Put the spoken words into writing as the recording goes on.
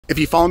If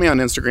you follow me on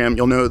Instagram,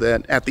 you'll know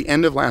that at the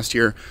end of last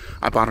year,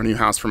 I bought a new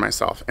house for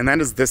myself, and that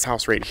is this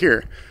house right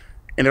here.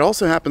 And it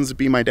also happens to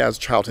be my dad's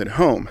childhood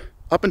home.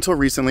 Up until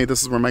recently,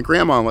 this is where my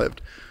grandma lived.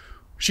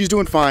 She's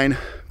doing fine.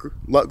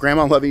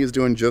 Grandma Lovey is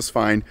doing just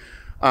fine,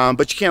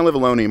 but she can't live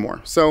alone anymore.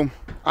 So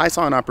I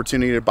saw an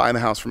opportunity to buy the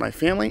house for my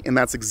family, and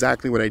that's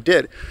exactly what I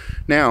did.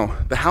 Now,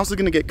 the house is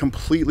gonna get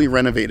completely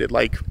renovated.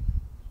 Like,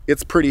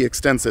 it's pretty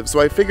extensive.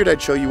 So I figured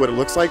I'd show you what it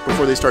looks like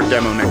before they start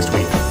demo next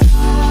week.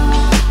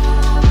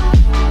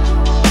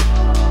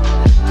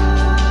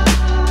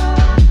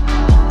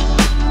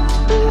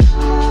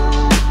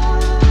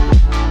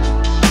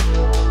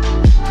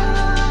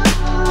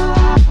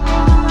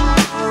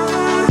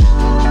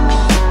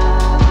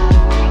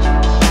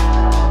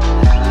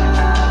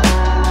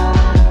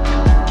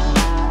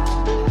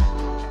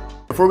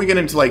 Before we get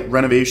into like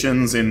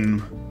renovations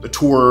and the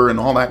tour and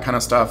all that kind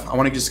of stuff, I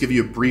want to just give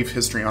you a brief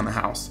history on the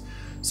house.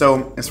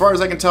 So as far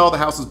as I can tell, the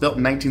house was built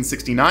in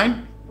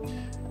 1969,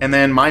 and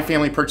then my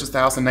family purchased the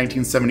house in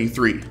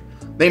 1973.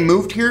 They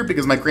moved here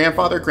because my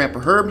grandfather, Grandpa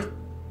Herb,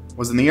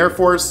 was in the Air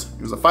Force.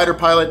 He was a fighter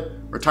pilot,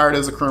 retired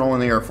as a colonel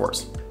in the Air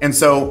Force. And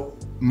so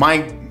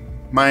my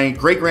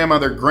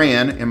great-grandmother,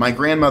 Gran, and my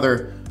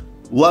grandmother,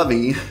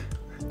 Lovey,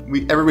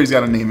 everybody's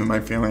got a name in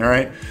my family, all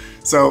right?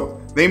 So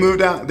they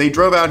moved out, they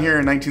drove out here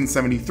in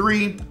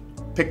 1973,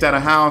 picked out a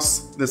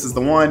house, this is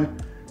the one,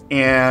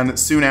 and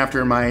soon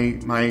after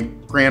my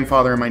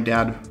grandfather and my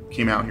dad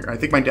came out here. I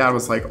think my dad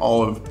was like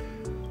all of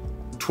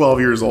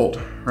 12 years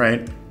old,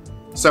 right?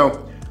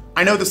 So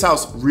I know this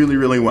house really,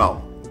 really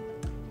well.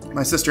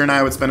 My sister and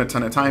I would spend a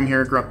ton of time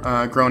here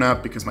growing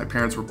up because my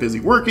parents were busy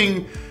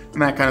working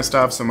and that kind of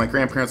stuff, so my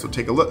grandparents would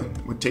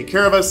take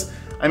care of us.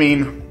 I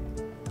mean,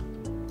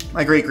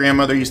 my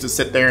great-grandmother used to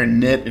sit there and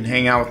knit and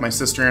hang out with my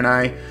sister and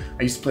I.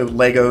 I used to play with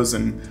Legos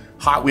and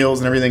Hot Wheels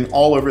and everything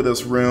all over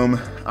this room.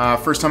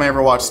 First time I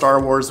ever watched Star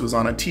Wars was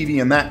on a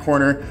TV in that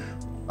corner,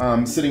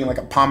 sitting in like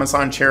a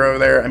Parmesan chair over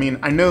there. I mean,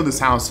 I know this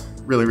house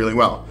really, really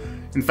well.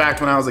 In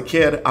fact, when I was a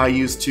kid, I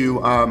used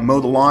to mow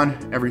the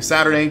lawn every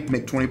Saturday,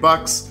 make 20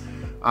 bucks,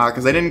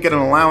 because I didn't get an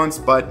allowance,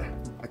 but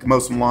I could mow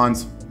some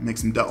lawns, make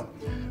some dough.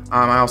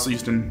 I also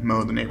used to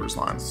mow the neighbor's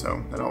lawns,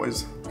 so that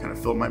always kind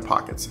of filled my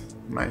pockets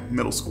in my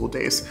middle school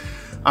days.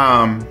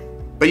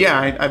 But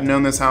yeah, I've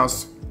known this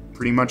house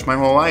pretty much my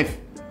whole life.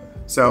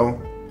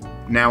 So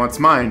now it's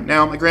mine.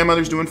 Now my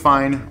grandmother's doing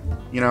fine,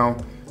 you know,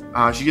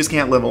 she just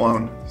can't live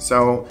alone.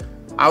 So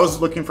I was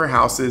looking for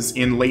houses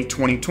in late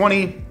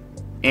 2020,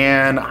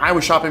 and I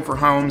was shopping for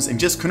homes and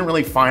just couldn't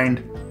really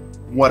find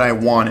what I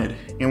wanted.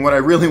 And what I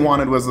really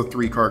wanted was a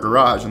 3-car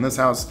garage. And this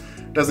house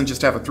doesn't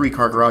just have a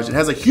 3-car garage, it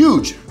has a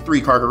huge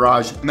 3-car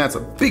garage, and that's a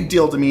big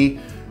deal to me.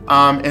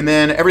 And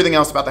then everything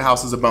else about the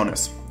house is a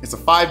bonus. It's a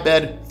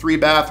 5-bed,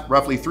 3-bath,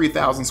 roughly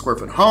 3,000 square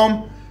foot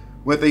home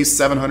with a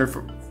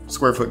 700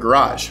 square foot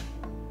garage.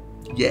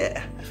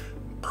 Yeah,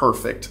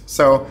 perfect.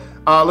 So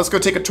let's go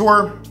take a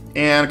tour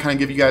and kind of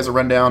give you guys a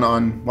rundown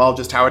on, well,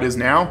 just how it is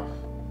now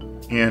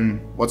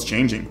and what's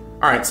changing.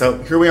 All right, so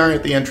here we are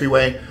at the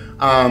entryway.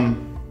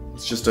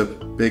 It's just a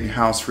big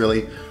house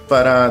really,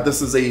 but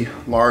this is a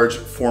large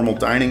formal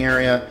dining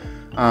area.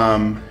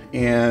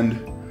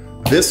 And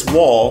this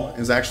wall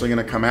is actually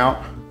gonna come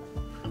out.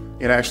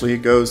 It actually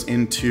goes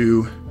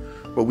into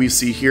what we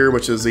see here,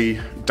 which is the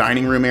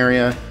dining room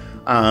area.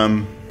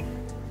 And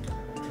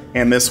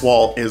this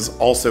wall is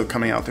also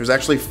coming out. There's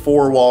actually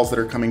 4 walls that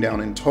are coming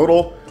down in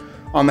total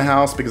on the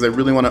house because I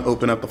really want to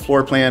open up the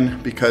floor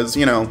plan because,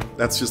 you know,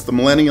 that's just the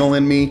millennial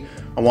in me.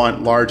 I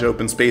want large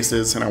open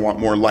spaces and I want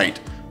more light.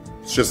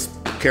 It's just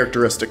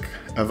characteristic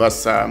of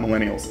us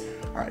millennials.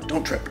 All right,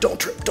 don't trip, don't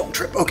trip, don't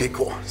trip. Okay,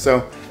 cool.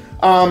 So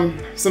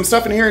some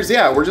stuff in here is,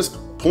 yeah, we're just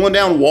pulling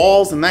down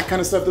walls and that kind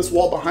of stuff. This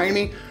wall behind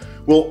me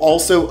will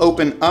also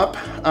open up.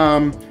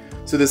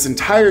 So this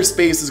entire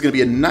space is gonna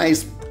be a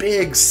nice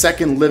big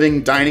second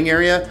living dining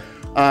area.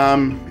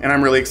 And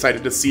I'm really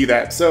excited to see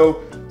that.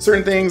 So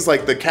certain things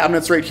like the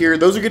cabinets right here,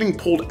 those are getting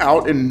pulled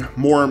out and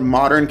more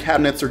modern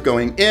cabinets are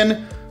going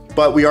in,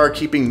 but we are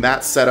keeping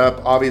that set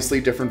up, obviously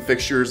different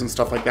fixtures and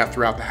stuff like that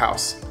throughout the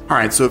house. All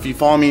right, so if you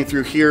follow me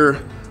through here,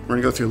 we're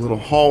gonna go through a little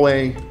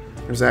hallway.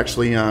 There's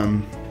actually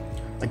a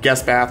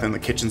guest bath and the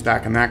kitchen's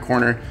back in that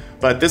corner.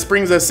 But this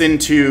brings us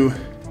into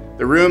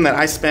the room that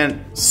I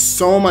spent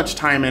so much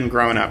time in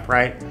growing up,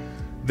 right?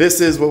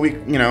 This is what we,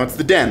 you know, it's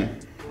the den.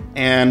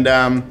 And,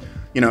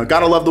 you know,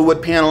 gotta love the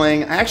wood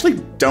paneling. I actually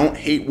don't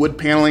hate wood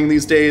paneling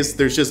these days.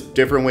 There's just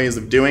different ways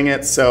of doing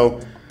it. So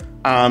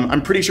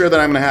I'm pretty sure that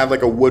I'm gonna have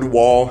like a wood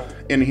wall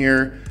in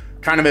here,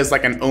 kind of as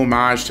like an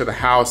homage to the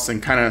house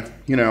and kind of,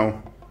 you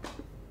know,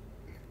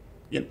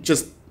 I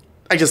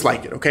just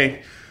like it,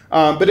 okay?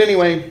 But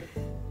anyway,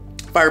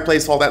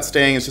 fireplace, all that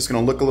staying, is just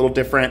gonna look a little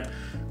different.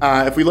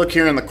 If we look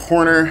here in the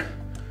corner,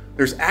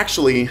 there's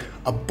actually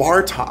a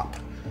bar top.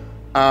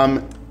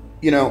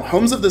 You know,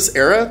 homes of this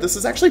era, this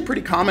is actually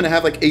pretty common to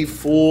have like a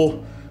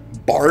full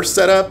bar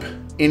setup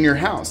in your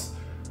house.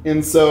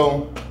 And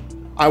so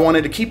I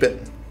wanted to keep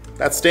it.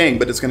 That's staying,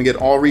 but it's gonna get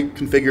all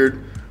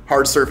reconfigured,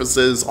 hard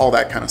surfaces, all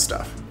that kind of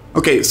stuff.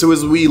 Okay, so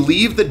as we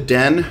leave the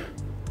den,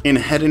 and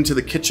head into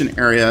the kitchen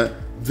area,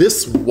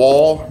 this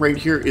wall right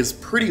here is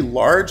pretty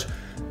large.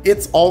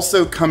 It's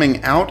also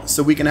coming out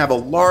so we can have a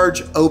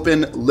large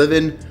open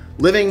living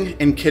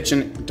and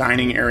kitchen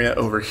dining area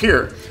over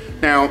here.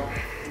 Now,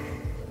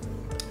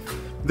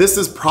 this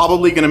is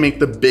probably gonna make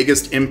the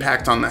biggest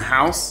impact on the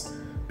house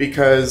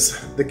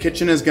because the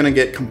kitchen is gonna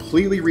get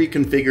completely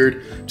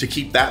reconfigured to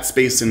keep that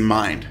space in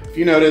mind. If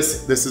you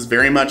notice, this is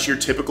very much your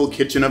typical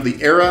kitchen of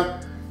the era.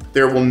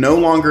 There will no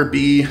longer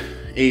be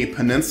a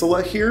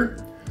peninsula here.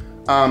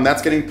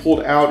 That's getting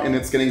pulled out and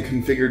it's getting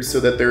configured so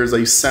that there's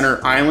a center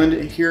island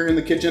here in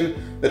the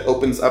kitchen that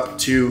opens up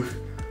to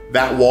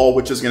that wall,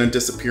 which is gonna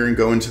disappear and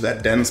go into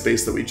that den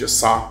space that we just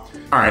saw.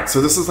 All right,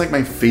 so this is like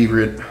my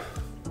favorite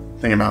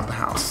thing about the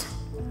house.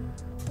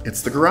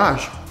 It's the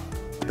garage.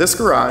 This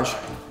garage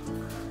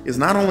is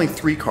not only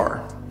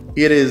 3-car,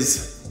 it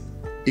is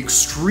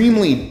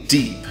extremely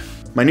deep.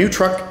 My new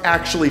truck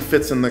actually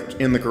fits in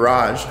the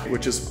garage,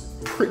 which is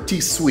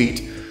pretty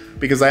sweet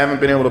because I haven't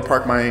been able to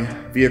park my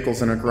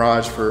vehicles in a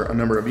garage for a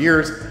number of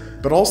years,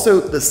 but also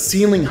the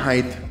ceiling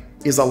height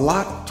is a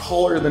lot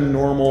taller than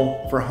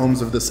normal for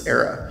homes of this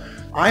era.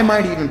 I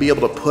might even be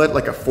able to put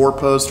like a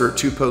 4-post or a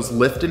 2-post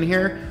lift in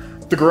here.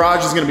 The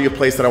garage is gonna be a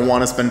place that I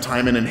wanna spend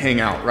time in and hang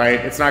out, right?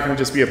 It's not gonna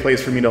just be a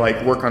place for me to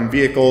like work on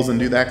vehicles and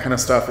do that kind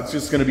of stuff. It's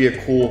just gonna be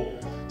a cool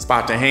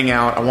spot to hang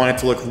out. I want it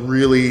to look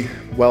really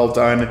well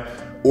done,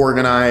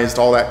 organized,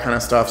 all that kind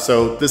of stuff.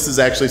 So this is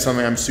actually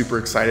something I'm super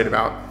excited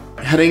about.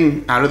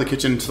 Heading out of the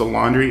kitchen to the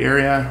laundry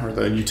area or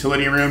the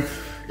utility room,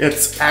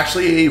 it's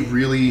actually a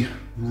really,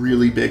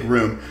 really big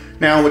room.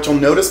 Now, what you'll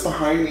notice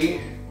behind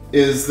me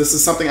is this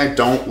is something I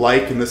don't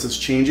like, and this is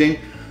changing,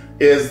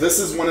 is this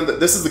is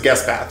the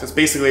guest bath. It's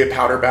basically a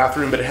powder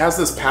bathroom, but it has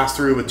this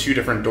pass-through with 2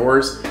 different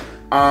doors.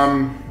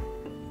 I've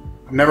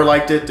never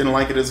liked it, didn't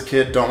like it as a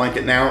kid, don't like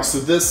it now. So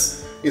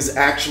this is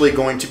actually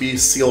going to be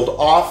sealed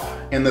off,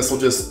 and this will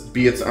just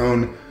be its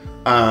own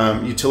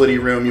utility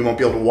room. You won't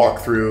be able to walk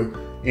through.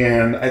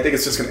 And I think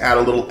it's just gonna add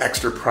a little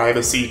extra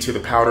privacy to the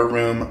powder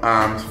room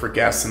for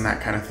guests and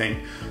that kind of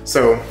thing.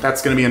 So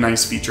that's gonna be a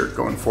nice feature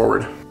going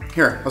forward.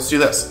 Here, let's do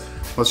this.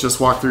 Let's just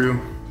walk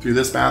through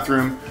this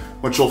bathroom.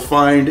 What you'll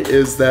find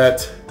is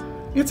that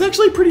it's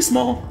actually pretty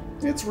small.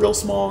 It's real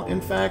small,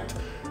 in fact.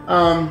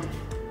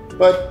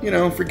 But you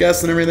know, for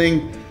guests and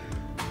everything,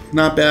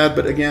 not bad.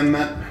 But again,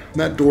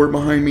 that door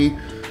behind me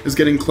is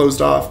getting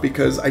closed off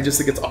because I just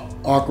think it's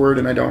awkward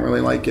and I don't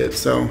really like it.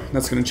 So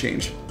that's gonna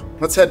change.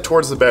 Let's head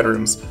towards the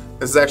bedrooms.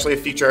 This is actually a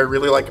feature I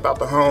really like about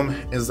the home,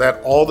 is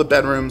that all the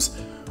bedrooms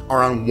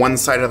are on one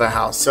side of the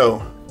house.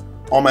 So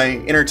all my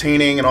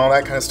entertaining and all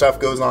that kind of stuff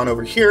goes on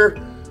over here.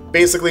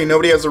 Basically,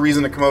 nobody has a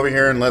reason to come over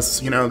here unless,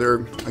 you know,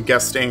 they're a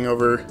guest staying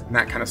over and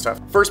that kind of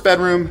stuff. First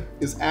bedroom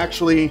is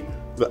actually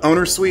the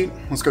owner's suite.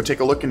 Let's go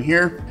take a look in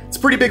here. It's a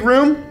pretty big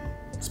room.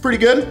 It's pretty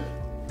good.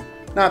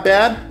 Not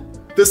bad.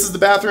 This is the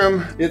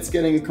bathroom. It's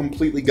getting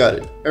completely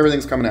gutted.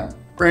 Everything's coming out.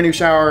 Brand new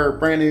shower,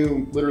 brand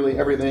new, literally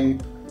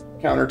everything.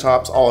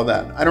 Countertops, all of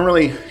that. I don't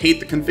really hate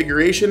the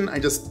configuration. I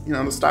just, you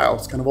know, the style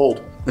is kind of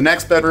old. The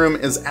next bedroom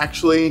is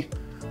actually,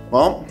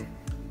 well,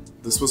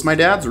 this was my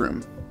dad's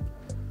room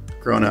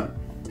growing up.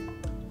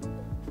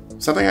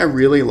 Something I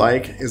really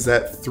like is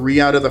that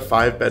 3 out of the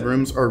 5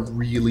 bedrooms are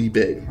really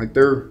big. Like,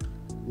 they're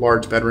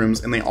large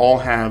bedrooms and they all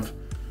have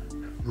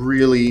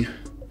really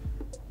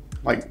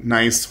like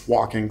nice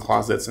walk-in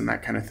closets and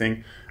that kind of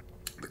thing.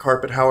 The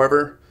carpet,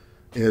 however,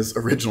 is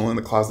original in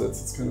the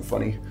closets. It's kind of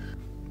funny.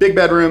 Big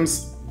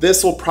bedrooms.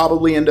 This will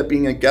probably end up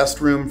being a guest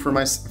room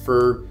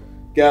for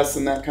guests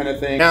and that kind of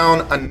thing.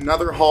 Down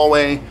another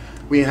hallway,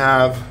 we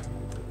have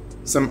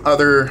some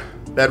other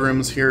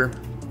bedrooms here.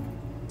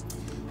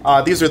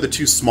 These are the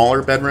 2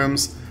 smaller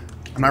bedrooms.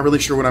 I'm not really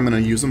sure what I'm gonna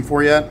use them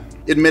for yet.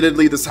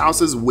 Admittedly, this house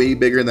is way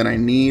bigger than I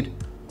need,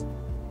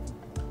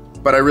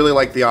 but I really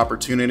like the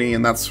opportunity,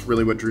 and that's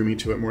really what drew me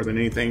to it more than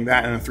anything,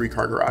 that and a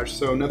 3-car garage.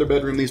 So another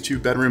bedroom, these 2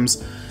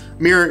 bedrooms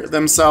mirror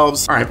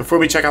themselves. All right, before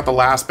we check out the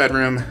last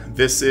bedroom,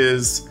 this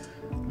is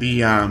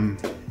the,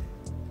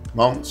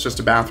 well, it's just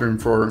a bathroom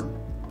for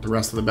the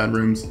rest of the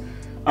bedrooms.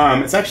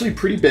 It's actually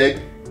pretty big.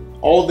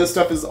 All of this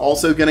stuff is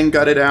also getting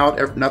gutted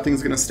out.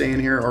 Nothing's gonna stay in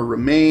here or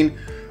remain.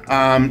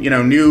 You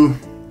know, new,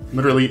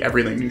 literally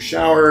everything. New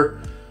shower,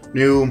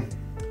 new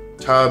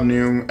tub,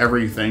 new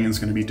everything is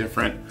gonna be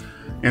different.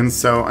 And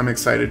so I'm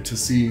excited to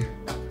see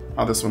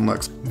how this one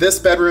looks. This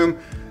bedroom,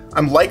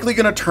 I'm likely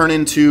gonna turn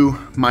into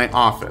my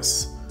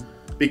office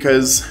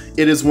because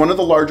it is one of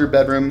the larger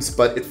bedrooms,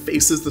 but it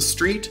faces the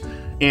street.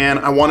 And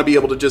I wanna be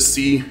able to just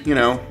see, you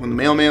know, when the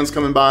mailman's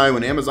coming by,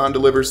 when Amazon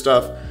delivers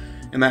stuff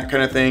and that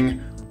kind of thing.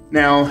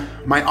 Now,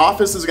 my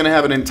office is gonna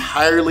have an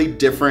entirely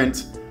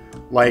different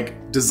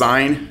like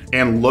design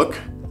and look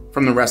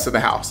from the rest of the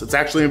house. It's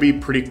actually gonna be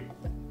pretty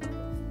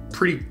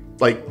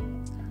like,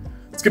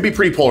 it's gonna be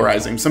pretty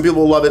polarizing. Some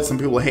people love it, some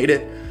people hate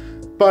it.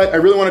 But I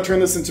really wanna turn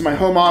this into my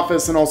home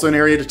office and also an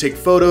area to take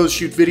photos,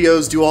 shoot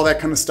videos, do all that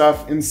kind of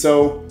stuff. And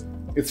so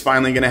it's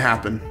finally gonna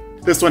happen.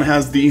 This one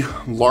has the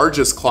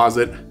largest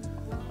closet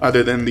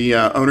other than the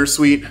owner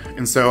suite.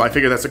 And so I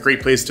figure that's a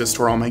great place to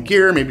store all my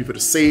gear, maybe put a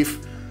safe,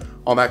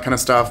 all that kind of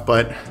stuff.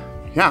 But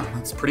yeah,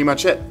 that's pretty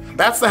much it.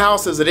 That's the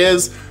house as it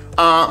is.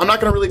 I'm not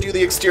gonna really do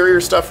the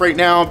exterior stuff right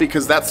now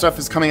because that stuff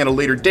is coming at a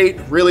later date.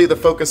 Really, the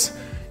focus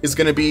is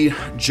gonna be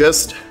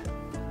just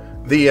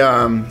the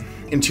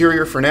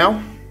interior for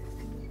now.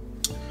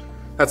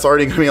 That's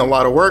already gonna be a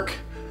lot of work,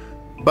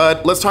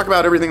 but let's talk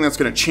about everything that's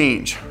gonna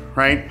change,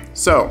 right?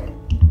 So,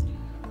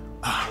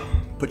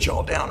 put you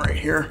all down right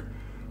here.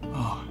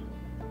 Oh,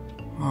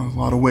 a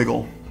lot of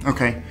wiggle.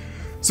 Okay,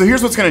 so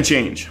here's what's gonna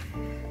change.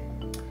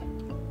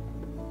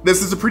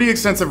 This is a pretty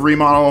extensive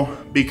remodel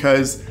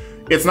because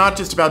it's not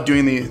just about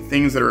doing the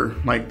things that are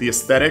like the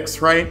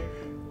aesthetics, right?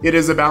 It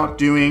is about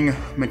doing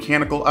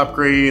mechanical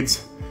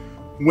upgrades,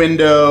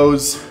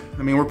 windows.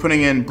 I mean, we're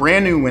putting in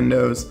brand new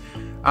windows,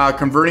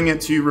 converting it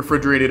to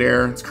refrigerated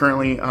air. It's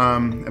currently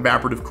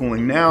evaporative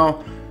cooling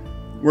now.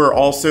 We're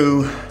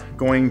also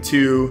going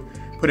to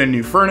put in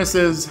new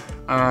furnaces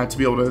to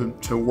be able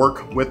to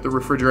work with the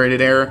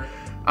refrigerated air.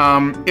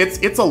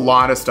 It's a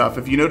lot of stuff.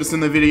 If you notice in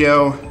the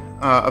video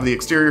of the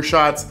exterior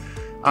shots,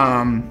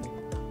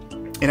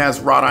 it has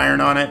wrought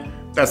iron on it.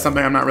 That's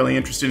something I'm not really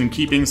interested in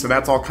keeping, so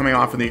that's all coming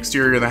off of the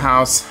exterior of the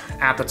house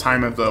at the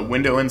time of the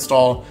window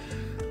install.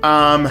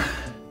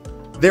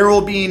 There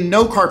will be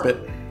no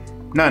carpet,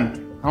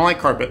 none. I don't like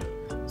carpet,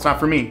 it's not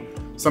for me.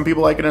 Some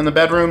people like it in the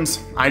bedrooms.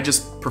 I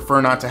just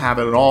prefer not to have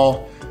it at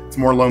all. It's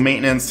more low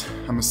maintenance.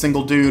 I'm a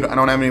single dude. I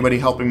don't have anybody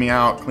helping me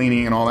out,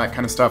 cleaning and all that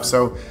kind of stuff.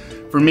 So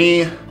for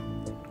me,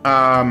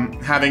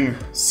 having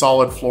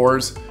solid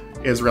floors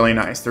is really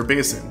nice.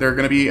 They're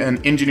gonna be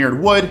an engineered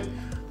wood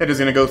that is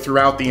gonna go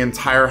throughout the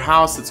entire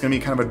house. It's gonna be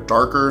kind of a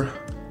darker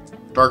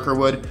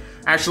wood.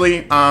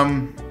 Actually,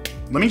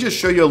 let me just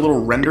show you a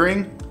little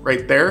rendering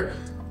right there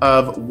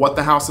of what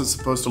the house is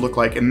supposed to look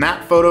like. And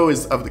that photo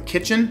is of the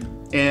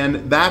kitchen,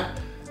 and that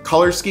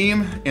color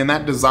scheme and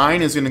that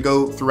design is gonna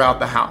go throughout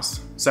the house.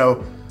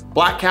 So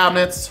black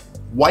cabinets,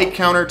 white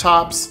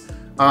countertops,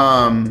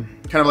 kind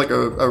of like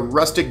a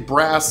rustic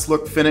brass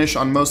look finish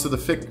on most of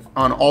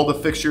on all the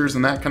fixtures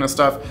and that kind of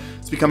stuff.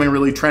 It's becoming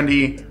really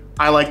trendy.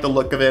 I like the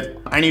look of it.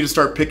 I need to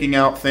start picking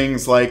out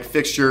things like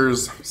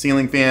fixtures,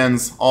 ceiling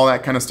fans, all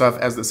that kind of stuff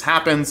as this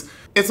happens.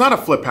 It's not a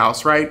flip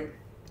house, right?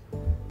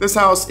 This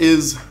house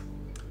is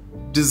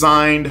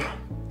designed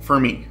for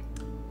me.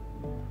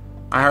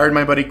 I hired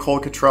my buddy Cole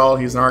Cottrell.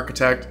 He's an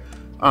architect,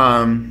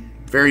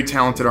 very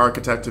talented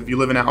architect. If you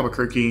live in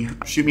Albuquerque,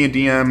 shoot me a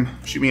DM,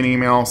 shoot me an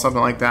email,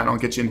 something like that, and I'll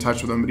get you in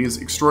touch with him. But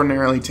he's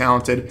extraordinarily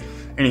talented,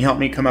 and he helped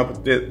me come up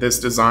with this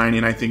design,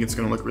 and I think it's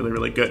gonna look really,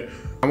 really good.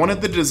 I wanted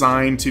the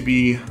design to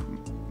be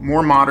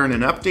more modern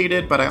and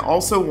updated, but I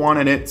also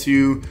wanted it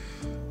to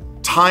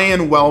tie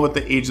in well with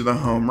the age of the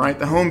home, right?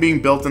 The home being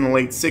built in the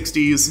late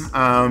 60s,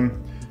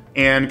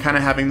 and kind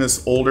of having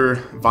this older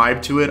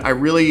vibe to it. I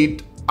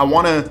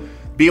wanna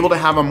be able to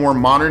have a more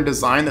modern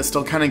design that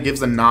still kind of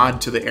gives a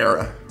nod to the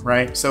era,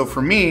 right? So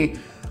for me,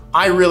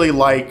 I really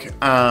like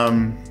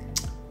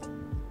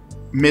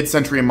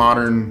mid-century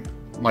modern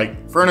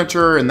like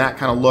furniture and that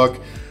kind of look.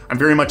 I'm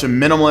very much a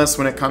minimalist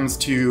when it comes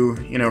to,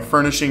 you know,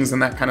 furnishings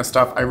and that kind of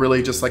stuff. I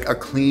really just like a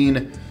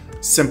clean,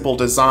 simple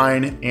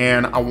design,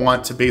 and I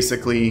want to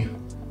basically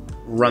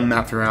run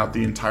that throughout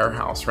the entire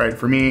house, right?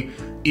 For me,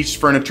 each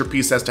furniture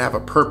piece has to have a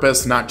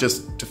purpose, not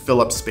just to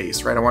fill up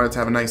space, right? I want it to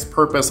have a nice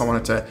purpose. I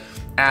want it to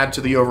add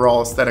to the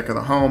overall aesthetic of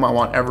the home. I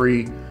want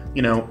every,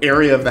 you know,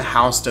 area of the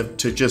house to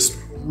just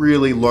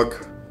really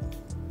look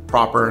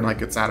proper and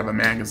like it's out of a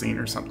magazine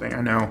or something. I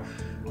know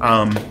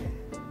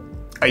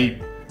I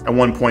at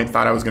one point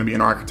thought I was gonna be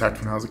an architect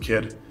when I was a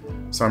kid.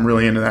 So I'm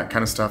really into that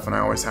kind of stuff, and I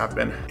always have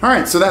been. All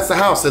right, so that's the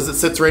house as it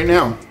sits right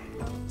now.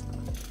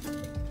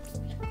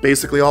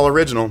 Basically all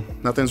original.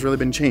 Nothing's really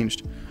been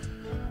changed.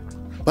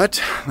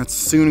 But that's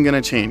soon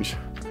gonna change.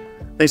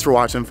 Thanks for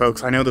watching,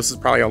 folks. I know this is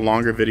probably a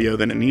longer video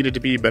than it needed to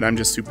be, but I'm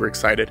just super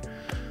excited.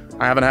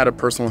 I haven't had a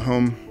personal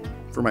home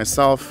for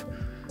myself,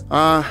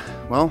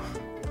 well,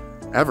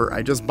 ever.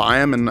 I just buy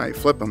them and I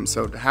flip them.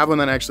 So to have one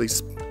that actually,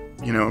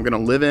 you know, I'm gonna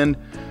live in,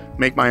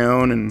 make my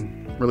own,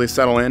 and really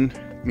settle in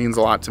means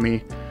a lot to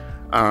me.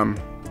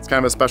 It's kind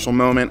of a special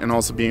moment, and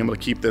also being able to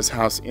keep this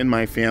house in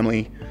my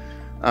family,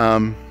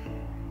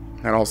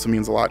 that also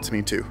means a lot to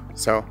me too.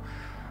 So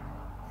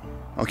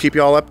I'll keep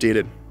you all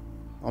updated.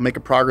 I'll make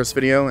a progress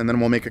video, and then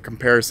we'll make a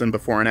comparison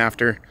before and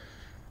after.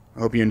 I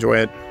hope you enjoy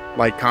it.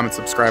 Like, comment,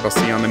 subscribe. I'll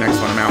see you on the next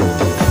one. I'm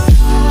out.